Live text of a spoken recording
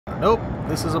Nope,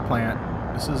 this is a plant.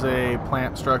 This is a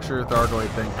plant structure Thargoid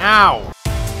thing. Ow!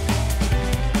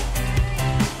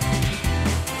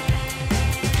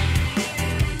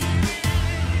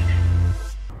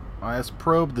 Let's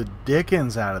probe the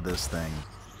dickens out of this thing.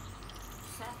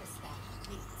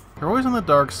 They're always on the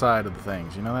dark side of the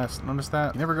things, you know that? Notice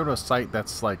that? You never go to a site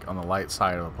that's like on the light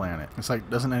side of a planet. It's like,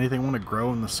 doesn't anything want to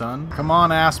grow in the sun? Come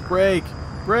on, Asp, break!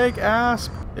 Break,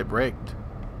 Asp! It braked.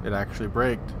 It actually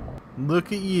braked.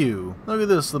 Look at you. Look at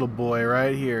this little boy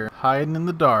right here, hiding in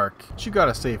the dark. What you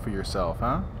gotta say for yourself,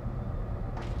 huh?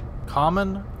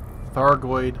 Common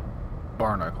Thargoid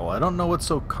barnacle. I don't know what's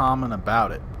so common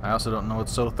about it. I also don't know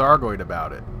what's so Thargoid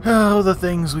about it. Oh, the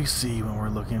things we see when we're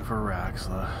looking for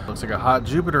Raxxla. Looks like a hot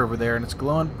Jupiter over there and it's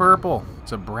glowing purple.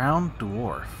 It's a brown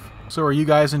dwarf. So are you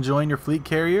guys enjoying your fleet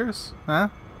carriers? Huh?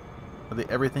 Are they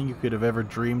everything you could have ever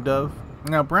dreamed of?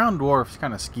 Now, brown dwarfs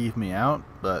kind of skeeve me out,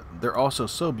 but they're also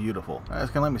so beautiful. It's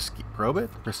gonna let me probe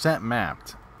it? Percent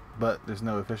mapped, but there's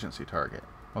no efficiency target.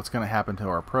 What's gonna happen to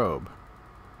our probe?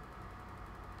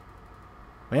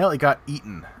 Well, it got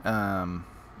eaten,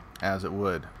 as it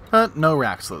would. But no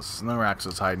Raxxlas. No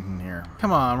Raxxlas hiding in here.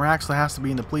 Come on, Raxxla has to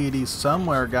be in the Pleiades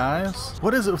somewhere, guys.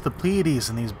 What is it with the Pleiades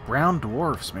and these brown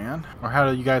dwarfs, man? Or how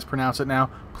do you guys pronounce it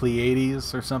now?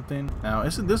 Pleiades or something? Now,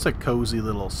 isn't this a cozy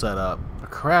little setup? A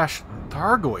crashed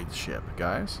Thargoid ship,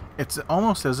 guys. It's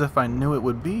almost as if I knew it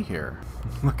would be here.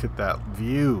 Look at that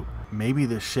view. Maybe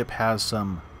this ship has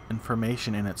some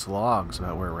information in its logs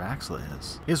about where Raxxla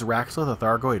is. Is Raxxla the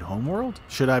Thargoid homeworld?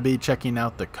 Should I be checking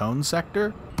out the cone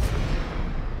sector?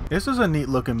 This is a neat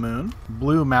looking moon.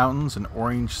 Blue mountains and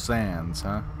orange sands,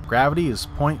 huh? Gravity is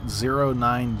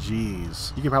 0.09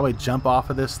 Gs. You could probably jump off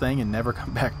of this thing and never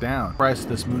come back down. Surprised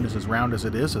this moon is as round as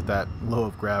it is with that low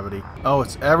of gravity. Oh,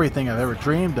 it's everything I've ever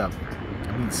dreamed of.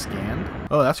 I mean, scanned.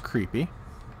 Oh, that's creepy.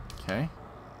 Okay.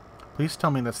 Please tell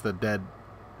me that's the dead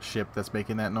ship that's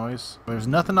making that noise. There's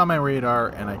nothing on my radar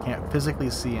and I can't physically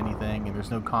see anything and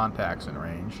there's no contacts in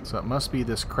range. So it must be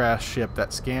this crashed ship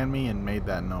that scanned me and made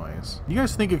that noise. You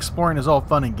guys think exploring is all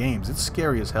fun and games. It's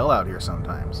scary as hell out here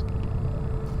sometimes.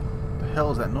 What the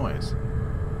hell is that noise?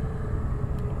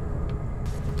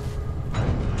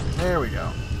 There we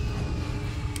go.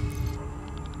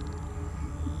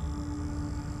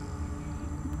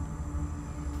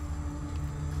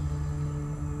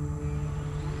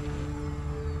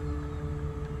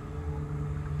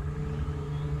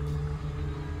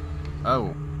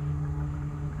 Oh.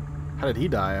 How did he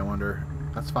die, I wonder?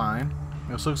 That's fine.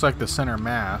 This looks like the center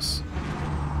mass.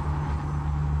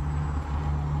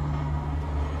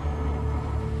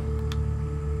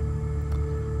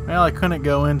 Well, I couldn't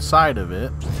go inside of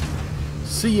it.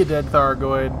 See you, dead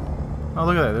Thargoid. Oh,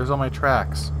 look at that. There's all my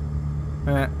tracks.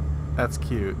 That's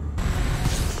cute.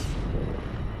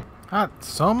 God,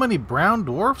 so many brown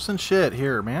dwarfs and shit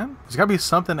here, man. There's gotta be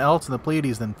something else in the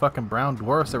Pleiades than fucking brown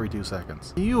dwarfs every 2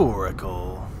 seconds. The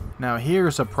Oracle. Now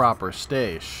here's a proper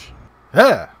stage.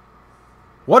 Huh!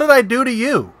 What did I do to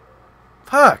you?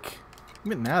 Fuck! I'm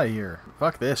getting out of here.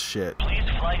 Fuck this shit. Please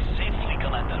fly safely,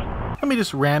 Commander. Let me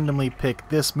just randomly pick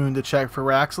this moon to check for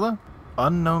Raxxla.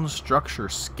 Unknown structure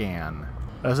scan.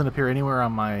 Doesn't appear anywhere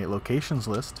on my locations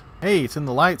list. Hey, it's in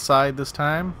the light side this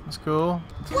time. That's cool.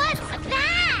 What's that?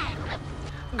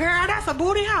 Girl, that's a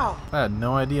booty hole. I had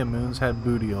no idea moons had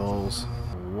booty holes.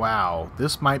 Wow,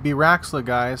 this might be Raxxla,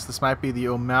 guys. This might be the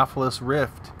Omaphilus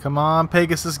Rift. Come on,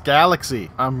 Pegasus Galaxy.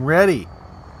 I'm ready.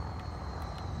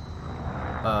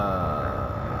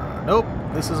 Nope.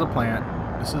 This is a plant.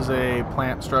 This is a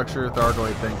plant structure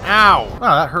Thargoid thing. Ow!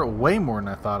 Wow, that hurt way more than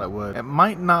I thought it would. It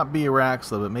might not be a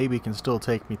Raxxla, but maybe it can still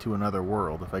take me to another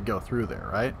world if I go through there,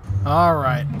 right?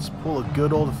 Alright, let's pull a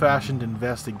good old-fashioned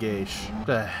investigation. What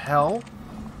the hell?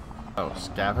 Oh,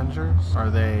 scavengers? Are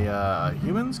they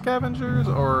human scavengers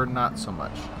or not so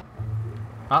much?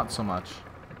 Not so much.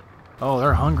 Oh,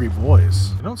 they're hungry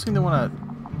boys. They don't seem to want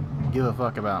to give a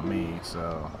fuck about me,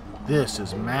 so... This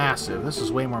is massive. This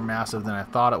is way more massive than I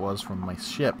thought it was from my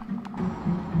ship.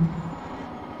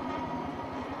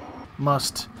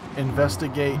 Must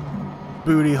investigate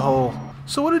booty hole.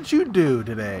 So what did you do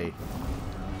today?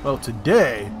 Well,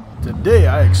 today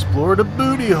I explored a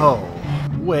booty hole.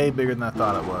 Way bigger than I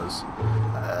thought it was.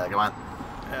 Come on.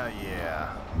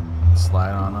 Yeah.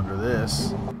 Slide on under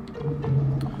this.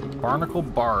 Barnacle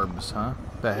barbs, huh?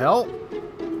 The hell?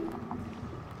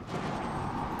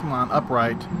 Come on,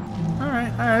 upright.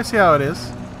 Alright, I see how it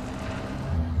is.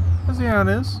 I see how it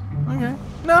is. Okay.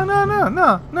 No.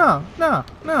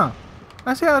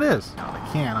 I see how it is. Oh, I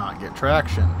cannot get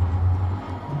traction.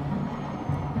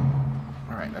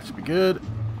 Alright, that should be good.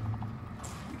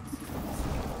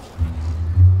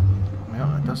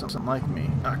 Well, it doesn't like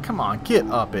me. Come on, get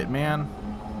up it, man.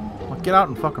 Well, get out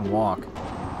and fucking walk.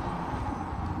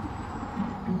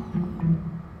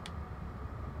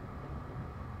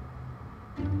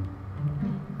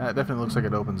 That definitely looks like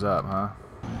it opens up, huh?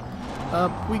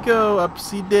 Up we go,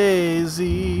 upsy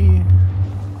daisy.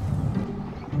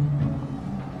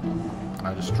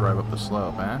 I just drive up the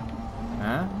slope, huh?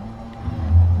 Huh?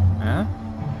 Huh?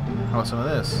 How about some of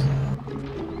this?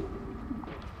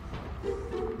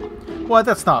 What?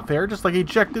 That's not fair. Just like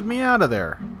ejected me out of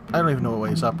there. I don't even know what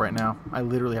way is up right now. I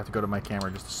literally have to go to my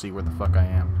camera just to see where the fuck I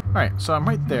am. Alright, so I'm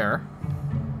right there.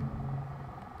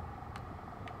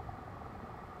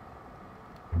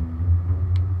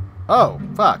 Oh,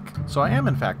 fuck. So I am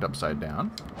in fact upside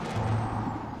down.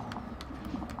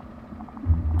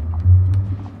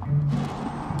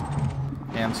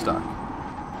 And stuck.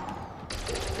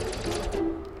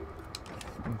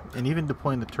 And even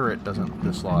deploying the turret doesn't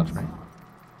dislodge me.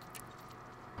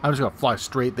 I'm just gonna fly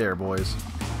straight there, boys.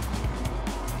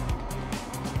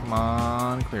 Come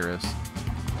on, clear us.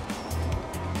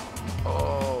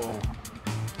 Oh.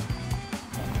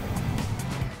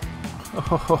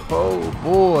 Oh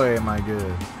boy, am I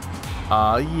good.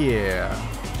 Aw, yeah.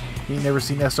 You ain't never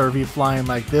seen SRV flying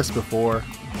like this before.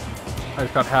 I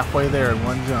just got halfway there in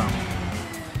one jump.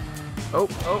 Oh,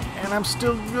 and I'm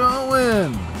still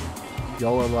going.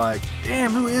 Y'all are like,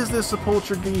 damn, who is this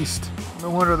SepulcherGeist? No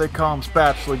wonder they call him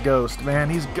Spatula Ghost, man.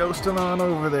 He's ghosting on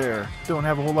over there. Don't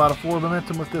have a whole lot of forward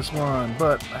momentum with this one,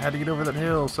 but I had to get over that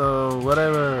hill, so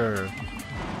whatever.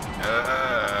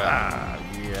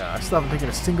 Yeah, I still haven't taken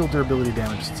a single durability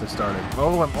damage since I started.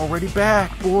 Oh, I'm already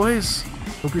back, boys.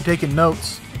 Hope you're taking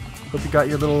notes. Hope you got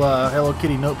your little Hello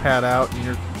Kitty notepad out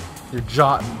and you're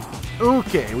jotting.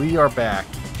 Okay, we are back.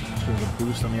 There's a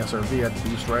boost on the SRV. I'd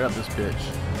boost right up this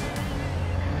bitch.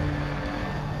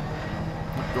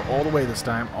 Go all the way this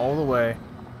time. All the way.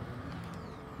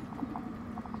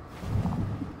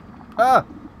 Ah!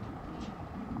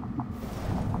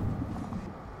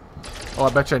 Oh, I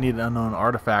bet you I need an unknown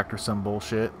artifact or some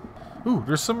bullshit. Ooh,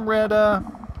 there's some red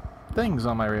things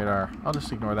on my radar. I'll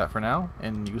just ignore that for now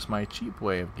and use my cheap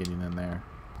way of getting in there.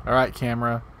 Alright,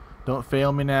 camera. Don't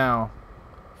fail me now.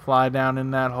 Fly down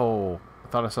in that hole. I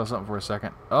thought I saw something for a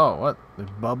second. Oh, what? There's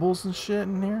bubbles and shit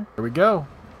in here? Here we go.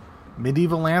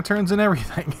 Medieval lanterns and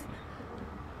everything.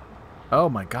 Oh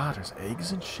my god, there's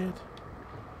eggs and shit.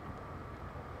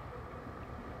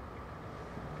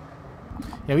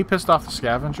 Yeah, we pissed off the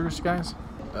scavengers, guys. Is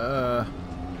there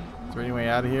any way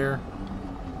out of here?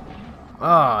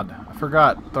 Odd. I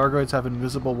forgot. Thargoids have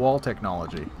invisible wall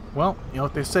technology. Well, you know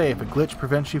what they say. If a glitch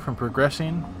prevents you from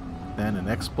progressing, then an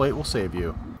exploit will save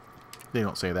you. They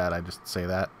don't say that. I just say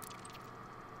that.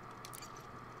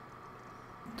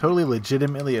 Totally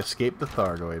legitimately escaped the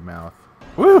Thargoid mouth.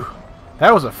 Woo!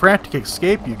 That was a frantic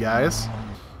escape, you guys.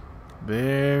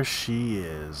 There she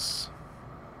is.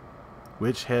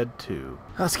 Witch Head 2.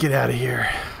 Let's get out of here.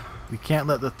 We can't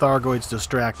let the Thargoids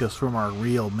distract us from our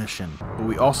real mission. But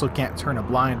we also can't turn a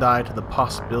blind eye to the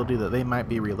possibility that they might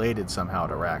be related somehow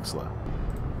to Raxxla.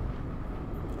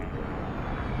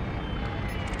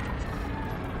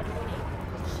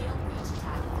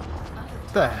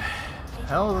 What the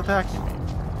hell is attacking me?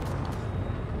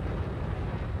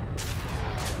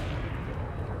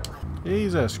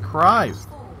 Jesus Christ.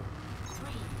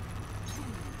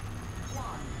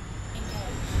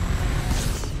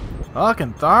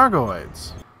 Fucking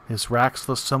Thargoids. Is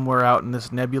Raxxla somewhere out in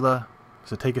this nebula?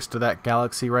 Does it take us to that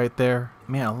galaxy right there?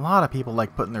 Man, a lot of people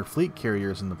like putting their fleet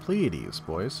carriers in the Pleiades,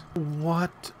 boys.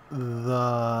 What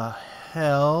the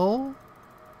hell?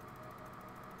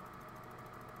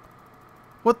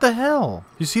 What the hell?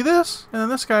 You see this? And then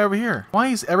this guy over here. Why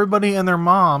is everybody and their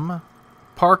mom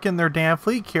parking their damn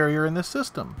fleet carrier in this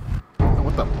system? Oh,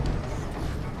 what the?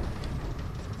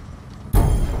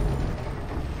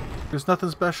 There's nothing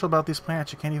special about these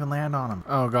planets. You can't even land on them.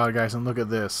 Oh god, guys, and look at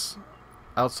this.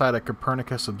 Outside of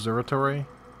Copernicus Observatory.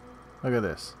 Look at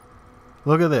this.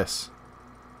 Look at this.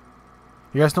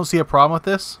 You guys don't see a problem with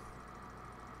this?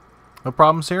 No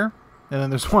problems here? And then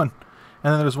there's one.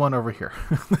 And then there's one over here.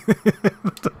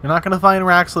 You're not going to find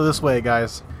Raxxla this way,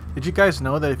 guys. Did you guys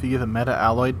know that if you give a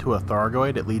meta-alloy to a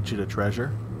Thargoid, it leads you to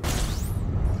treasure?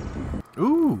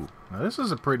 Ooh, now this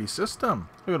is a pretty system.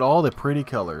 Look at all the pretty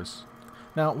colors.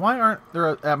 Now, why aren't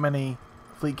there that many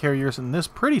fleet carriers in this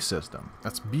pretty system?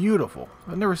 That's beautiful.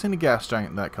 I've never seen a gas giant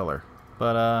in that color.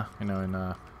 But, you know,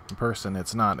 in person,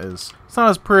 it's not as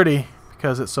pretty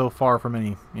because it's so far from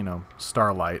any, you know,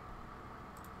 starlight.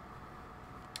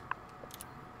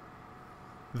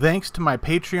 Thanks to my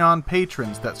Patreon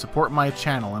patrons that support my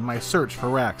channel and my search for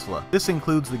Raxxla. This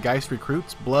includes the Geist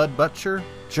Recruits, Blood Butcher,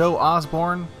 Joe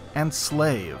Osborne, and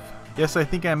Slave. Yes, I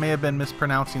think I may have been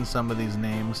mispronouncing some of these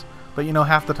names, but you know,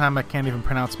 half the time I can't even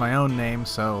pronounce my own name,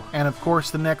 so... And of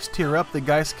course, the next tier up, the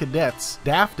Geist Cadets,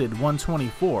 Dafted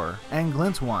 124, and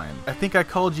Glintwine. I think I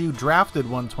called you Drafted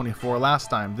 124 last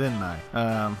time, didn't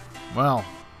I? Well...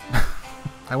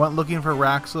 I went looking for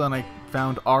Raxxla and I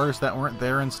found R's that weren't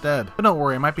there instead. But don't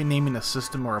worry, I might be naming a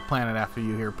system or a planet after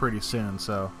you here pretty soon,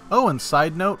 so... Oh, and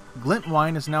side note,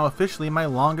 Glintwine is now officially my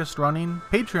longest running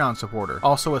Patreon supporter.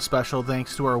 Also a special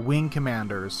thanks to our wing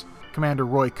commanders, Commander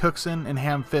Roy Cookson and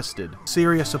Ham-Fisted,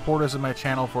 serious supporters of my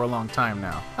channel for a long time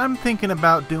now. I'm thinking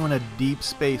about doing a deep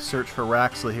space search for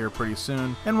Raxxla here pretty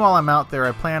soon, and while I'm out there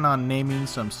I plan on naming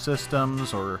some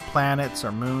systems or planets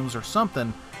or moons or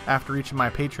something after each of my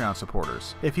Patreon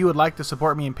supporters. If you would like to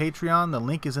support me in Patreon, the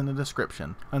link is in the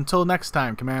description. Until next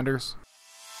time, Commanders.